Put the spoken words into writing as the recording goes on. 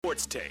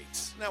Sports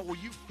takes. Now, will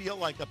you feel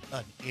like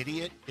an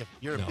idiot if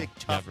you're No, a big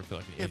tough? never feel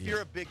like an if idiot.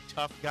 you're a big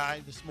tough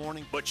guy this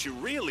morning, But you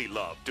really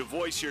love to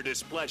voice your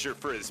displeasure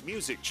for his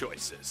music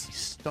choices. he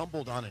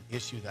stumbled on an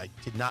issue that I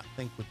did not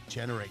think would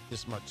generate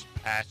this much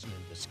passion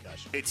and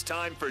discussion. It's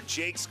time for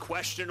Jake's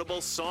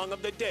questionable song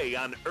of the day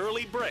on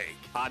Early Break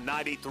on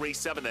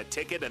 93.7 The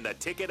Ticket and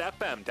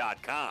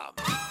theticketfm.com.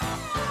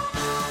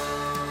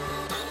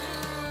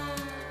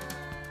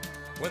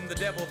 When the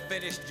devil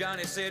finished,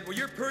 Johnny said, well,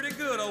 you're pretty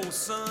good, old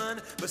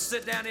son, but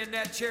sit down in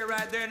that chair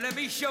right there and let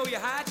me show you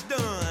how it's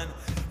done.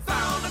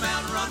 Fire on the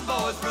mountain, run,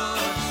 boys, run.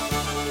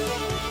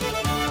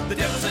 The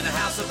devil's in the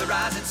house of the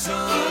rising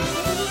sun.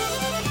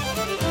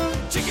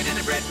 Chicken in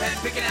the bread pan,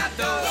 picking out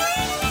dough.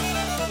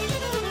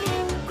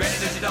 Granny,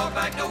 there's a dog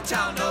bite, no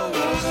child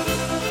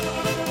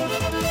knows.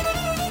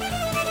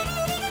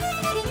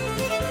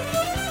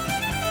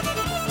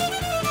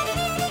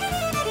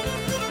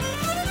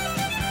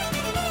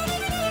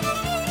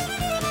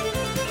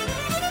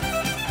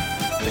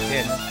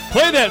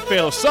 Play that,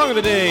 Phil. Song of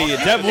the day.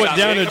 Devil went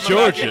down to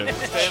Georgia.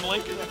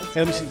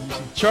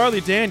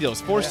 Charlie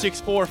Daniels,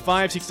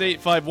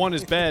 464-56851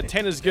 is bad.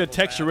 10 is good.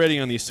 Texture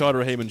rating on the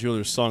Sauter Heyman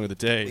Jewelers Song of the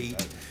Day.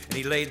 And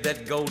he laid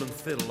that golden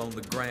fiddle on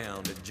the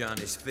ground at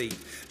Johnny's feet.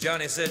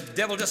 Johnny said,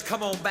 devil, just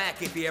come on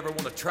back if you ever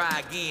want to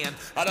try again.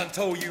 I done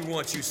told you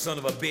once, you son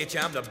of a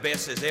bitch, I'm the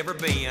best there's ever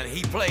been.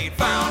 He played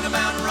Fire on the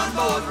Mountain, run,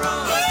 boys,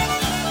 run.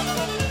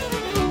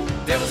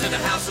 Devil's in the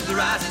house of the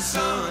rising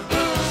sun.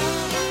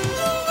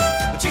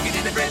 Chicken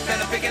in the bread pan,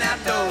 picking out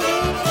dough.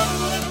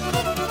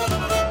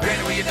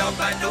 Granny, where your dog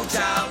bite, no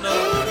child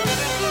knows.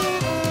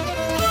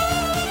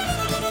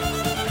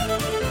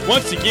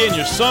 Once again,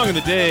 your Song of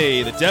the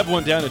Day. The Devil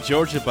Went Down to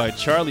Georgia by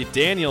Charlie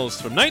Daniels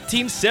from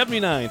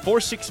 1979.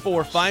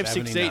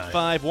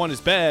 464-56851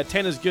 is bad.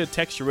 10 is good.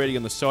 Texture rating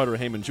on the Sauter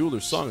Heyman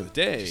Jewelers Song of the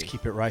Day. Just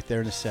keep it right there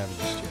in the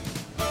 70s, Jim.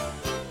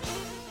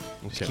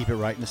 Just keep it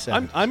right in the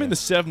 70s. I'm in the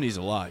 70s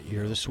a lot.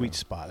 You're the sweet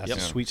spot. That's the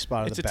sweet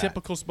spot of It's the a bat.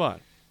 typical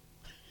spot.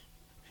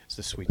 It's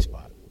the sweet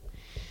spot.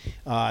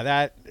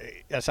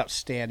 That's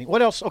outstanding.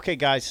 What else? Okay,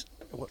 guys.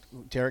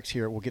 Derek's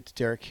here. We'll get to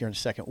Derek here in a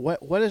second.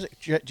 What is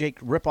it, Jake?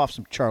 Rip off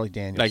some Charlie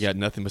Daniels. I got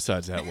nothing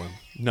besides that one.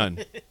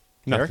 None.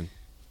 Nothing.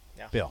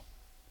 Yeah. Bill.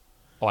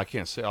 Oh, I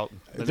can't say. The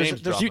There's-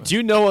 name's there's- dropping. Do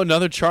you know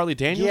another Charlie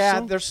Daniels Yeah,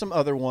 song? there's some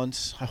other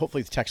ones.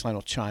 Hopefully the text line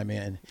will chime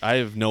in. I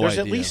have no There's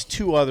idea. at least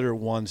two other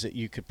ones that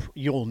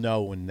you'll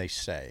know when they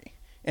say.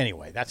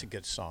 Anyway, that's a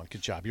good song.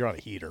 Good job. You're on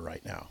a heater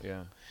right now.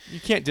 Yeah. You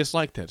can't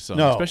dislike that song,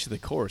 No. especially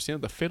the chorus. You know,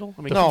 the fiddle?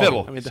 I mean, No.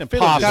 fiddle. I mean, It's the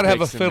impossible. fiddle You got to have a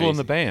makes it fiddle in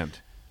the amazing. band.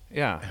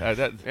 Yeah.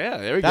 Yeah,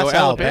 there we That's go.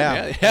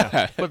 Alabama.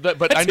 Yeah. But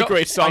That's I know, a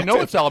great song, I know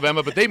too. it's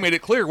Alabama, but they made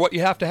it clear what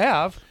you have to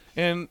have,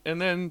 and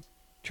then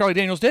Charlie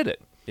Daniels did it.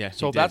 Yeah, he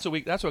So did.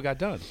 that's what got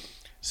done.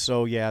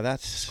 So, yeah,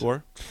 that's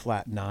Score?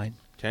 flat 9.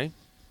 Okay.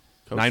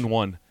 Coach?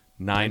 9-1.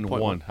 9-1.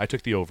 9.1. I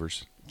took the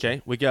overs.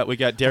 Okay. We got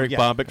Derek yeah.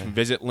 Bombeck from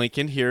Visit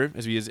Lincoln here,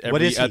 as we is every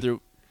What is he? other.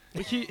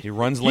 He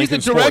runs He's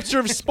Lincoln the director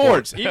of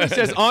sports. He even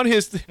says on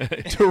his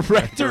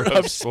director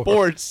of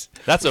sports.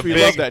 That's a we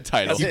big. love that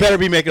title. You better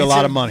be making a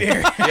lot of money.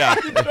 Yeah.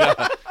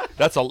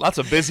 That's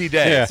a busy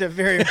day. Yeah. It's a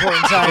very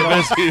important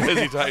title.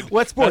 busy time.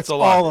 What sports? That's a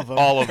lot. All of them.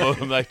 All of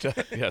them. Like, yes.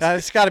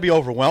 It's got to be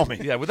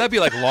overwhelming. Yeah. Would that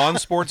be like lawn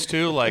sports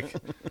too? Like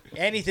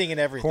Anything and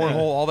everything. cornhole,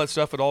 all that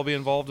stuff would all be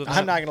involved in that?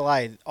 I'm not going to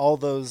lie. All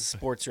those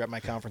sports are at my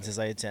conferences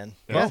I attend.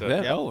 Yeah, So-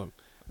 yeah, all of them.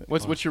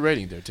 What's your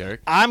rating there,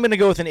 Derek? I'm going to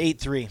go with an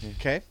 8-3.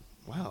 Okay.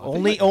 Wow.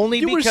 Only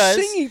you because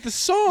were singing the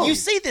song. you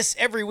say this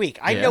every week.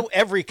 I Yeah. know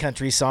every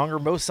country song or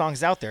most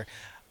songs out there.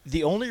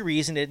 The only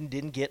reason it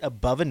didn't get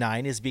above a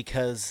 9 is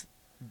because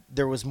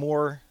there was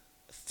more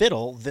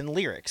fiddle than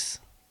lyrics.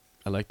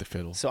 I like the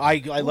fiddle. So I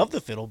love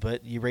the fiddle,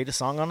 but you rate a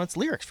song on its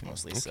lyrics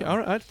mostly. Okay, So. all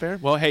right, fair.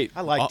 Well, hey,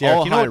 I like all, Derek.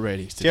 all You know high what?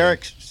 ratings today.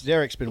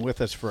 Derek's been with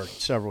us for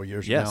several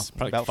years Yes, now.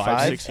 probably About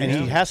 5, 6 And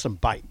years. he has some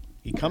bite.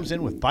 He comes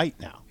in with bite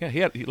now. Yeah.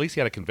 At least he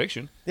had a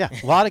conviction. Yeah,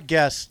 a lot of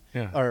guests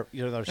Yeah. are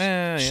they're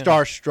Yeah.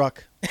 starstruck.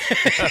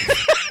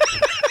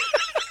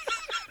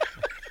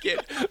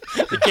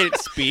 They can't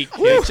speak.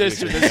 It's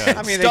just Yeah.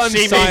 I mean, stunned they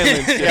see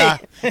silence. me, yeah,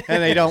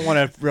 and they don't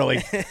want to really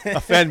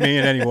offend me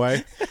in any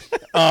way.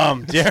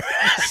 Derek,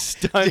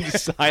 Stunned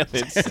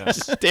silence.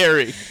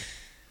 Staring.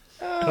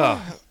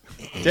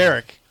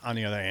 Derek, on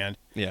the other hand,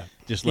 Yeah.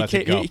 just He lets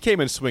came, it go. he came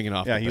in swinging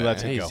off. Yeah, the he bat.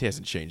 lets it go. He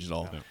hasn't changed at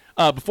all.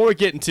 Before we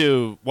get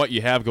into what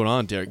you have going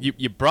on, Derek,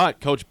 you brought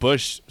Coach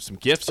Bush some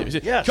gifts.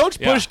 Yes. Coach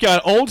Bush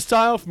got old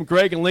style from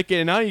Greg and Lincoln,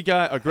 and now you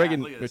got Greg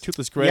and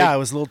Toothless Greg. Yeah, I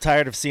was a little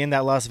tired of seeing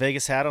that Las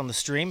Vegas hat on the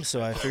stream,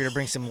 so I figured to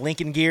bring some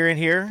Lincoln gear in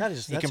here.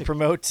 That's you can a-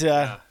 promote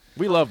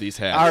We love these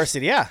hats. our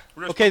city. Yeah.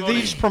 Okay,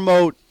 these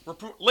promote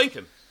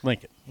Lincoln.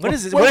 Lincoln. What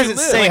is it? Where What do does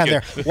it you say live? on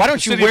there? Why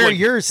don't you City wear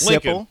Lincoln. yours,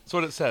 Lincoln. Sipple? That's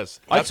what it says.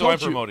 I That's what I'm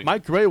told you, promoting. my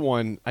gray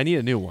one, I need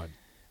a new one.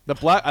 The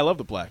black, I love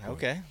the black one.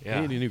 Okay. Yeah.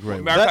 I need a new gray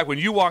one. Matter of fact, when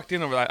you walked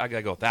in over there, I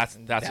gotta go. That's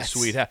a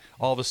sweet hat.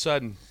 All of a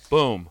sudden,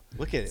 boom.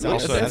 Look at it. So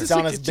Look at it's- that. it's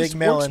on his it big just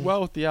melon. works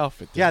well with the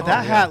outfit. Yeah,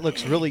 that hat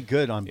looks really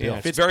good on Bill.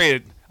 Yeah, it's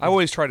very. I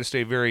always try to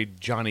stay very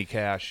Johnny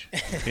Cash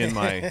in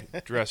my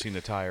dressing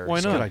attire. Why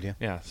So- not? Good idea.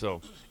 Yeah.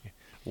 So,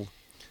 well,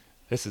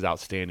 this is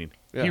outstanding.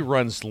 Yeah. He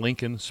runs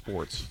Lincoln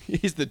Sports.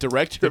 He's the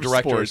director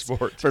of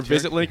sports for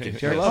Visit Lincoln.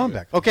 Derek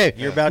Bombeck. Okay,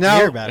 You're about to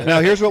hear about it.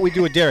 Now, here's what we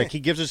do with Derek. He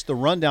gives us the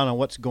rundown on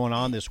what's going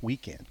on this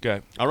weekend.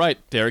 Okay. All right,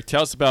 Derek,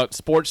 tell us about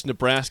Sports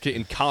Nebraska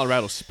in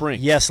Colorado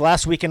Springs. Yes,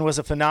 last weekend was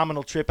a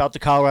phenomenal trip out to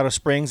Colorado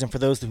Springs, and for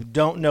those who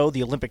don't know,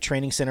 the Olympic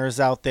Training Center is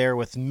out there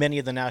with many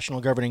of the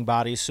national governing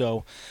bodies.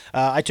 So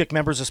I took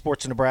members of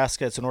Sports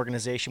Nebraska. It's an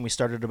organization we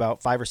started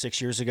about 5 or 6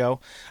 years ago.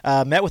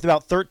 Met with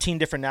about 13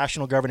 different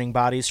national governing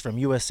bodies, from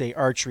USA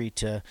Archery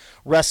to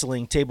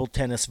wrestling, table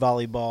tennis,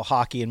 volleyball,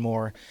 hockey, and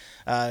more.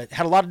 Had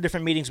a lot of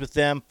different meetings with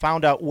them,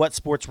 found out what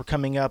sports were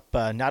coming up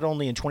not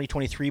only in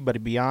 2023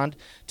 but beyond,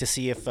 to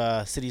see if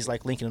cities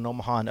like Lincoln and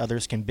Omaha and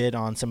others can bid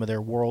on some of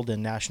their world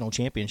and national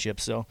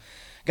championships. So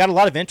got a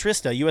lot of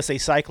interest. USA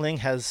Cycling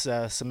has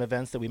some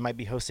events that we might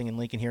be hosting in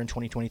Lincoln here in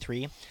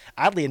 2023.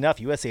 Oddly enough,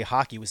 USA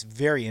Hockey was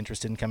very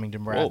interested in coming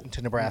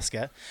to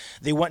Nebraska.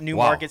 They want new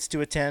markets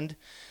to attend.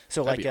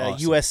 So That'd like be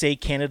awesome. USA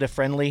Canada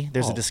friendly.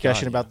 There's a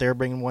discussion God, about their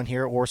bringing one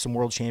here, or some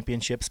world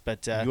championships.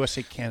 But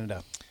USA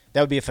Canada.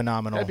 that would be a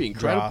phenomenal That'd be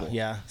incredible. draw.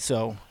 Yeah.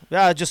 So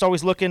just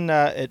always looking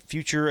at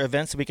future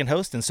events that we can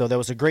host. And so that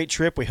was a great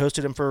trip. We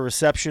hosted them for a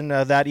reception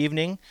that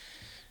evening.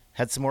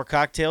 Had some more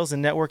cocktails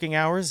and networking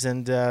hours,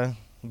 and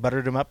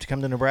buttered them up to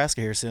come to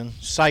Nebraska here soon.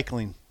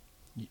 Cycling.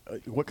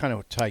 What kind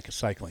of type of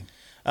cycling?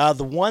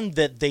 The one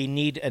that they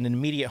need an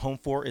immediate home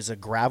for is a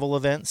gravel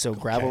event, so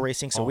gravel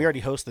racing. So we already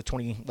host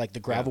the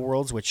gravel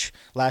worlds, which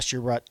last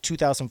year brought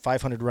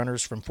 2,500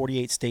 runners from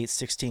 48 states,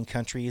 16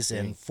 countries,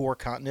 and 4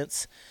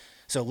 continents.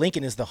 So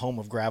Lincoln is the home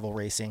of gravel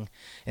racing,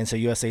 and so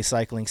USA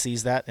Cycling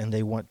sees that, and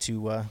they want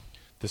to.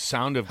 The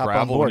sound of Hop on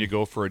gravel when board. you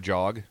go for a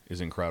jog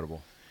is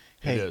incredible.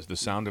 Hey, it is. The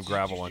sound of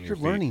gravel on your You're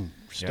feet. learning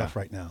stuff Yeah.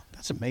 right now.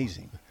 That's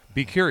amazing.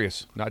 Be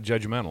curious, not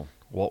judgmental.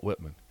 Walt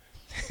Whitman.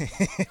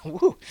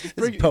 Woo,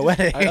 this is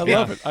poetic. I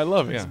love it. I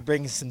love it. Yeah.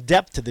 Brings some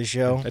depth to the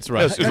show. That's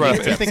right. It's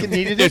right You think it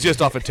needed It's it?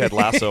 just off of Ted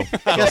Lasso.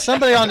 Yeah,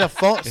 somebody on the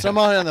phone.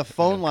 Someone on the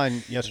phone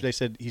line yesterday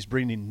said he's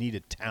bringing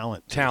needed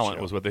talent. to the Talent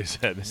show. was what they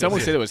said.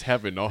 Someone said it was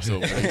heaven also.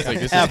 But it's like,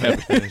 this is heaven.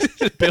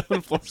 Bill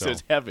and Flor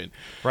says heaven.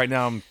 Right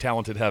now, I'm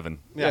talented heaven.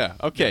 Yeah.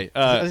 Okay.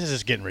 This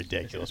is getting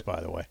ridiculous,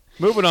 by the way.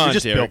 Moving on, You're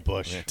just Derek. Bill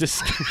Bush.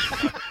 Just-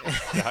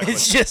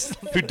 It's just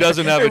Who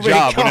doesn't have a Everybody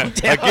job? calm And,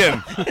 down.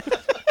 again,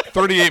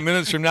 38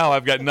 minutes from now,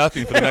 I've got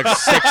nothing for the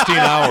next 16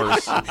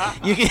 hours.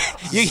 you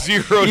can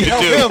Zero to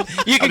do.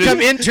 you can come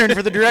intern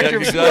for the director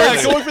of exactly.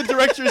 sports. going for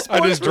director of I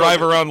sports. just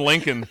drive around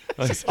Lincoln.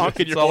 honking your That's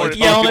all horn. we're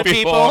Yelling talking at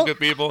people. honk at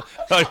people.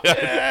 Oh,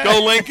 yeah.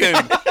 Go Lincoln.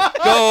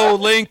 Go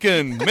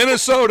Lincoln.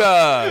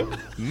 Minnesota.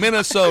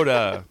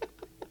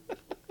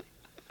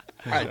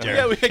 All right,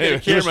 Yeah, we Derek. can get a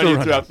Give us camera on the you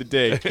rundown. throughout the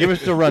day. Give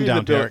us the rundown,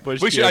 The Bill Derek.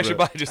 Bush I should camera.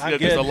 probably just I'm get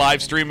good. the live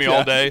stream me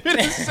all day.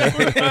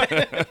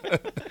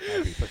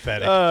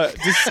 Pathetic.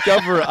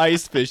 Discover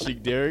ice fishing,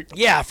 Derek.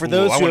 Yeah, for Ooh,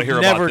 those I who wanna have hear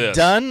about never this.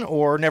 done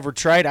or never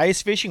tried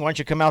ice fishing, why don't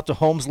you come out to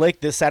Holmes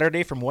Lake this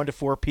Saturday from 1 to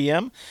 4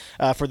 p.m.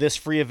 For this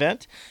free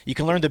event. You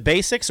can learn the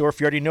basics, or if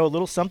you already know a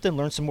little something,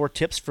 learn some more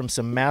tips from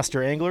some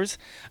master anglers.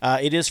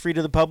 It is free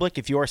to the public.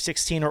 If you are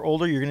 16 or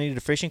older, you're going to need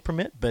a fishing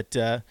permit, but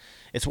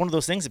it's one of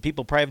those things that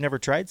people probably have never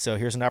tried, so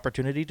here's an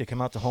opportunity to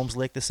come out to Holmes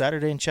Lake this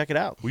Saturday and check it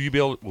out. Will you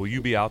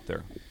be out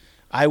there?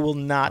 I will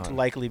not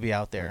likely be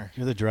out there.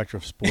 You're the director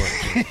of sports.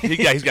 He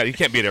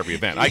can't be at every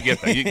event. I get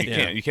that. You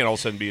can't. You can't all of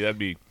a sudden be. That'd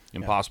be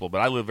impossible.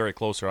 But I live very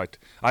close here.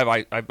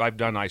 I've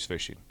done ice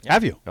fishing.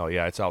 Have you? Oh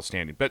yeah, it's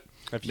outstanding. But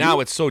now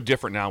it's so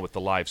different now with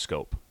the live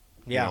scope.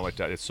 Yeah. You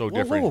know, it's so Whoa,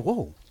 different.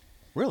 whoa.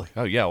 Really?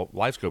 Oh yeah,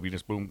 live scope. You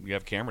just boom. You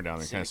have a camera down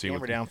and kind of see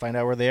Camera what. down, find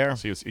out where they are.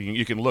 See,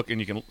 you can look and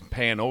you can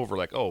pan over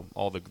like, oh,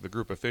 all the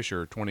group of fish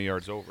are 20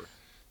 yards over.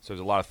 So there's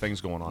a lot of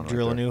things going on.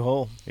 Drill right a there. new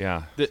hole.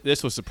 Yeah.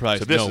 This will surprise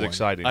So this no is one.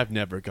 exciting. I've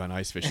never gone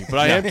ice fishing, but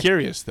I am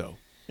curious, though.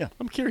 Yeah.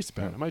 I'm curious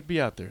about it. I might be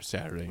out there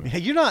Saturday. Hey,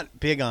 you're not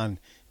big on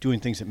doing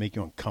things that make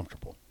you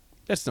uncomfortable,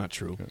 That's not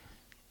true.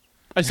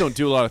 I just don't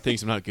do a lot of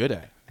things I'm not good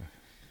at.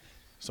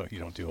 so you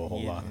don't do a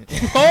whole lot. And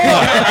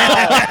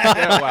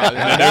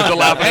there's the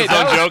laugh at his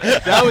own joke.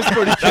 That was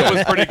pretty good. That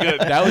was pretty good.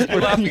 That was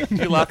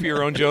pretty You laugh at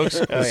your own jokes?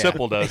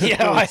 Sipple does.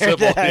 Yeah, I heard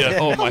Sipple, that. yeah.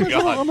 Oh my I'm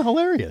God.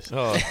 hilarious.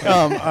 Oh.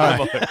 All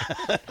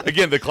right.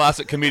 Again, the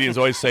classic comedians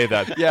always say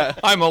that. Yeah.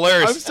 I'm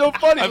hilarious. I'm so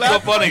funny. I'm so Laugh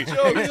at funny.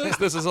 my jokes.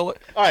 This is All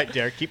right,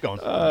 Derek, keep going.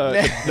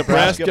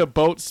 Nebraska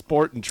Boat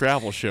Sport and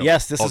Travel Show.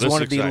 Yes, this Oh, is this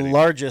one is of the exciting.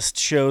 largest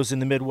shows in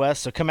the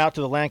Midwest. So come out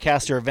to the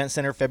Lancaster Event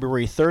Center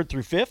February 3rd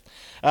through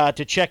 5th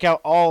to check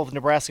out all of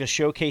Nebraska's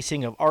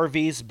showcasing of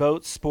RVs,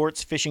 boats,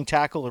 sports, fishing,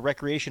 tackle,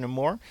 recreation, and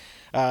more.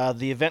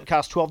 The event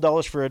costs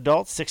 $12 for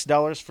adults,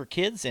 $6 for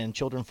kids, and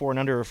children 4 and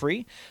under are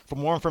free. For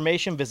more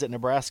information, visit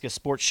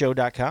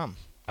nebraskasportshow.com.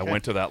 I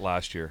went to that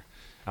last year.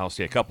 I'll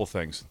see a couple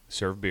things.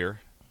 Serve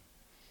beer.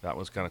 That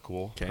was kind of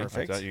cool. Okay.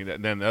 Perfect.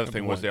 And then the other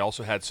thing was they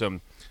also had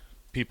some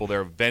people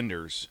there,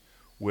 vendors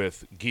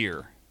with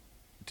gear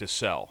to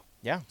sell.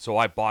 Yeah. So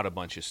I bought a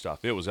bunch of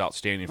stuff. It was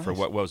outstanding for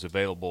what was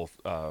available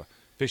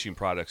fishing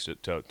products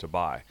to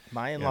buy.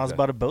 My in-laws And,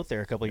 bought a boat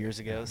there a couple years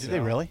ago. Did they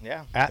really?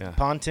 Yeah. At, Yeah.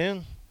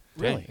 Pontoon.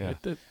 Really? Yeah.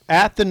 At the-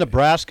 At the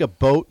Nebraska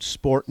Boat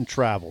Sport and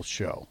Travel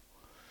Show.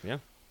 yeah.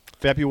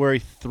 February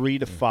 3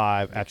 to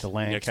 5 at the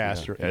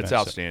Lancaster. Yeah, it's Event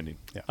outstanding.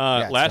 Center.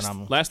 Yeah, it's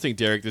phenomenal. Last thing,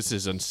 Derek. This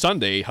is on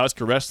Sunday.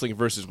 Husker wrestling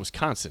versus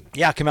Wisconsin.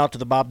 Yeah, come out to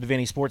the Bob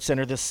Devaney Sports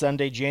Center this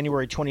Sunday,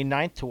 January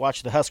 29th, to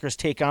watch the Huskers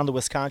take on the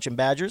Wisconsin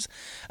Badgers.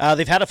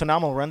 They've had a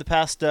phenomenal run the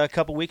past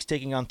couple weeks,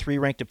 taking on 3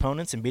 ranked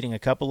opponents and beating a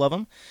couple of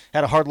them.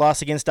 Had a hard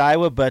loss against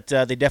Iowa, but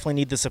they definitely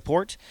need the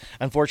support.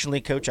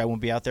 Unfortunately, Coach, I won't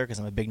be out there because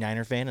I'm a big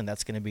Niner fan, and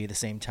that's going to be the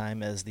same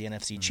time as the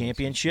NFC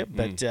Championship.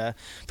 But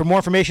for more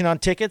information on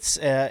tickets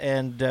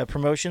and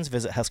promotions,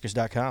 visit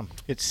Huskers.com.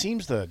 It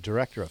seems the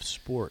director of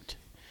sport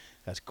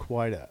has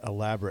quite an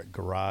elaborate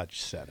garage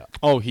setup.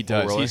 Oh, he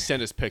does. really? He's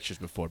sent us pictures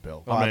before,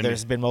 Bill.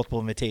 There's been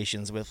multiple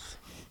invitations with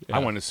I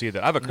want to see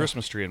that. I have a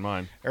Christmas tree in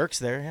mine. Eric's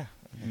there, yeah.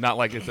 Not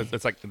like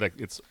it's like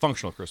it's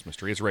functional Christmas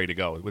tree. It's ready to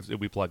go.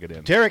 We plug it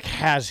in. Derek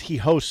he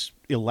hosts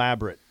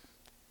elaborate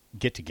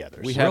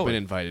get-togethers. We have been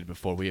invited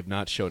before. We have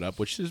not showed up,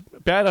 which is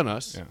bad on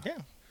us. Yeah.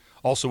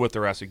 Also, what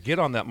they're asking, get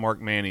on that Mark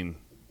Manning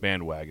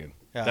bandwagon.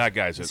 Yeah, that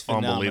guy's an he's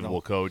phenomenal.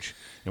 unbelievable coach,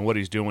 and what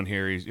he's doing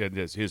here,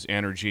 his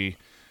energy.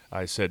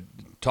 I said,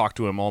 talk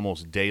to him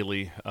almost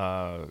daily,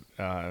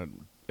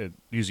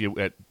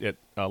 usually at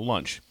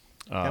lunch.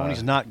 And when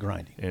he's not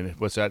grinding. And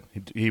what's that?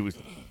 He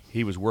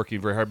was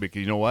working very hard because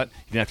you know what?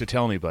 He didn't have to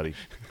tell anybody.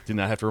 Did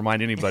not have to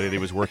remind anybody that he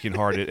was working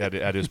hard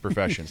at his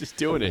profession. Just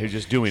doing it. He's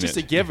just doing it. It's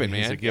just a given,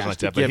 man. He's a given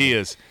Just like a that. But he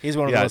given. is. He's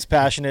one of the most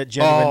passionate,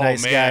 genuine,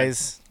 nice man.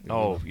 guys.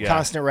 Oh, yeah.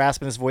 Constant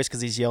rasp in his voice because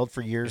he's yelled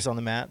for years on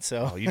the mat.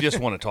 So Oh, you just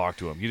want to talk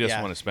to him. You just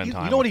Yeah. want to spend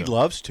time You know what with he him.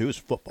 loves, too, is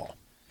football.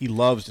 He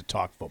loves to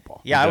talk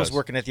football. yeah, He I was does.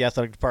 working at the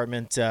athletic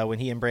department when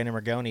he and Brandon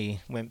Margoni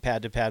went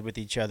pad to pad with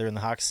each other in the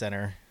Hawks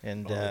Center,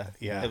 and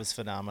yeah. it was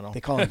phenomenal. They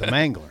call him the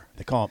Mangler.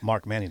 They call him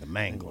Mark Manning the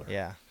Mangler.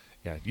 Yeah.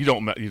 Yeah, you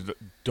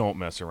don't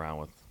mess around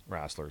with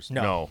wrestlers.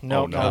 No.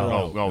 No.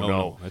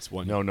 No. That's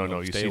one. No. No,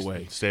 You stay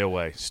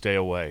away. Stay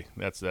away.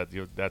 That's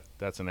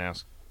an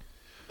ass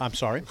I'm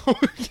sorry.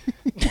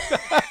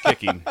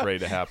 kicking ready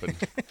to happen.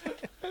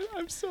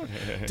 I'm sorry.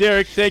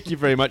 Derek, thank you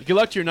very much. Good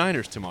luck to your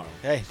Niners tomorrow.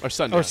 Hey. Or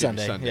Sunday. Or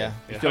Sunday, yeah.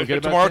 You feel good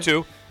about Tomorrow that?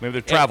 too. Maybe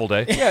the travel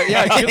day.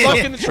 Yeah. Good luck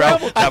in the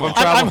travel. Have them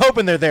travel. I'm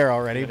hoping they're there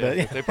already,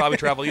 but They probably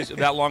travel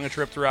that long a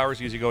trip, 3 hours.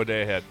 Usually go a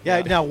day ahead.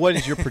 Yeah, now what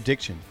is your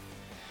prediction?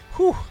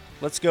 whew,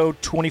 let's go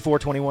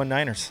 24-21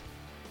 Niners.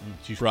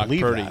 Did you Brock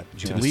believe Purdy that? Did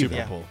to you the believe Super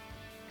that? Bowl.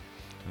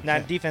 Nah,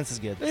 defense is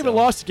good. They haven't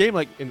lost a game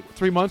like in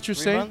 3 months, you're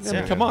 3 saying? months, I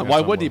mean, yeah. come on. Yeah,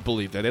 Why would he somewhere.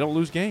 believe that? They don't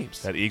lose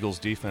games. That Eagles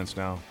defense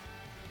now,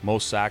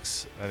 most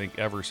sacks I think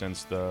ever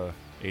since the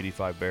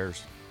 '85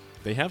 Bears.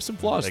 They have some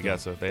flaws. They though.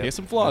 got some- They they have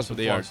some have flaws, some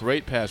but they are flaws.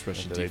 great pass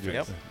rushing They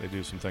defense. do. They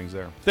do some things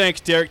there.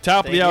 Thanks, Derek.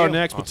 Top of Thank the hour you.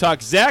 next. We'll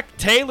talk Zach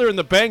Taylor and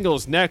the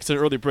Bengals next, an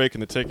early break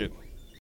in the ticket.